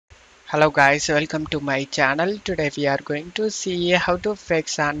Hello guys, welcome to my channel. Today we are going to see how to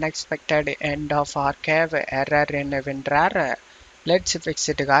fix unexpected end of archive error in WinRAR. Let's fix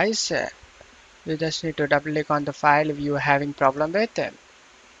it guys. You just need to double click on the file you having problem with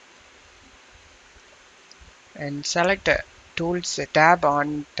and select Tools tab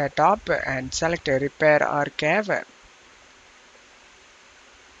on the top and select Repair Archive.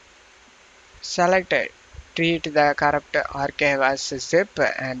 Select Treat the corrupt archive as zip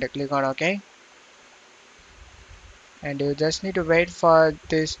and click on OK. And you just need to wait for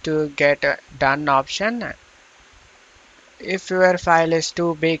this to get done option. If your file is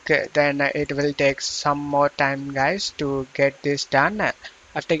too big, then it will take some more time guys to get this done.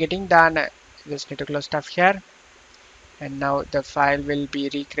 After getting done, just need to close stuff here, and now the file will be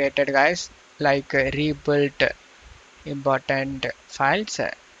recreated guys, like rebuilt important files.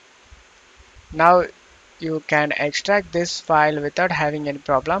 Now you can extract this file without having any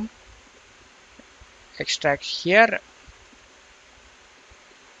problem. Extract here.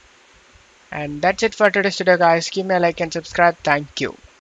 And that's it for today's video guys. Give me a like and subscribe. Thank you.